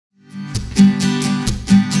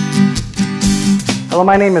Hello,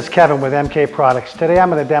 my name is Kevin with MK Products. Today I'm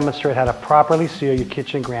going to demonstrate how to properly seal your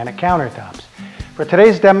kitchen granite countertops. For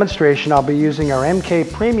today's demonstration, I'll be using our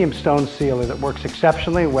MK Premium Stone Sealer that works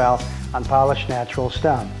exceptionally well on polished natural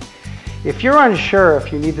stone. If you're unsure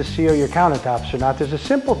if you need to seal your countertops or not, there's a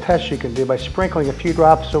simple test you can do by sprinkling a few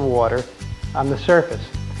drops of water on the surface.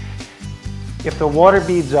 If the water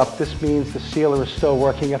beads up, this means the sealer is still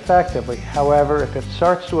working effectively. However, if it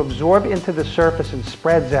starts to absorb into the surface and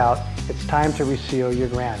spreads out, it's time to reseal your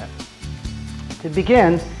granite. To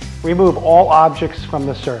begin, remove all objects from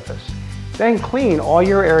the surface. Then clean all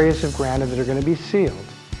your areas of granite that are going to be sealed.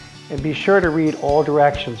 And be sure to read all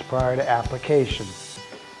directions prior to application.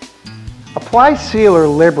 Apply sealer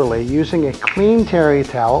liberally using a clean terry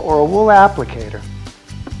towel or a wool applicator.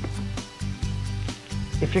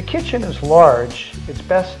 If your kitchen is large, it's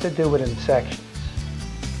best to do it in sections.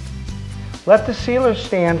 Let the sealer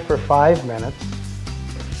stand for 5 minutes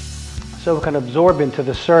so it can absorb into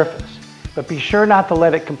the surface, but be sure not to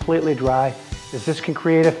let it completely dry, as this can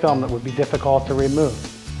create a film that would be difficult to remove.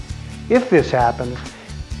 If this happens,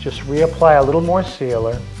 just reapply a little more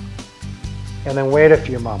sealer and then wait a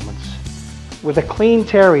few moments. With a clean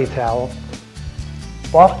terry towel,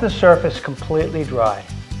 buff the surface completely dry,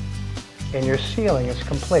 and your sealing is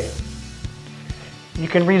complete. You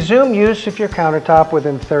can resume use of your countertop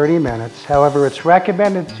within 30 minutes. However, it's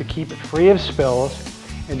recommended to keep it free of spills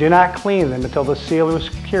and do not clean them until the sealer is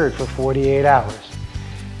cured for 48 hours.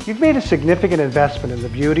 You've made a significant investment in the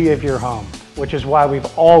beauty of your home, which is why we've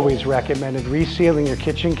always recommended resealing your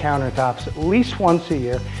kitchen countertops at least once a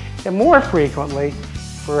year and more frequently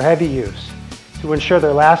for heavy use to ensure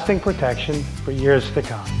their lasting protection for years to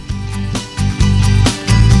come.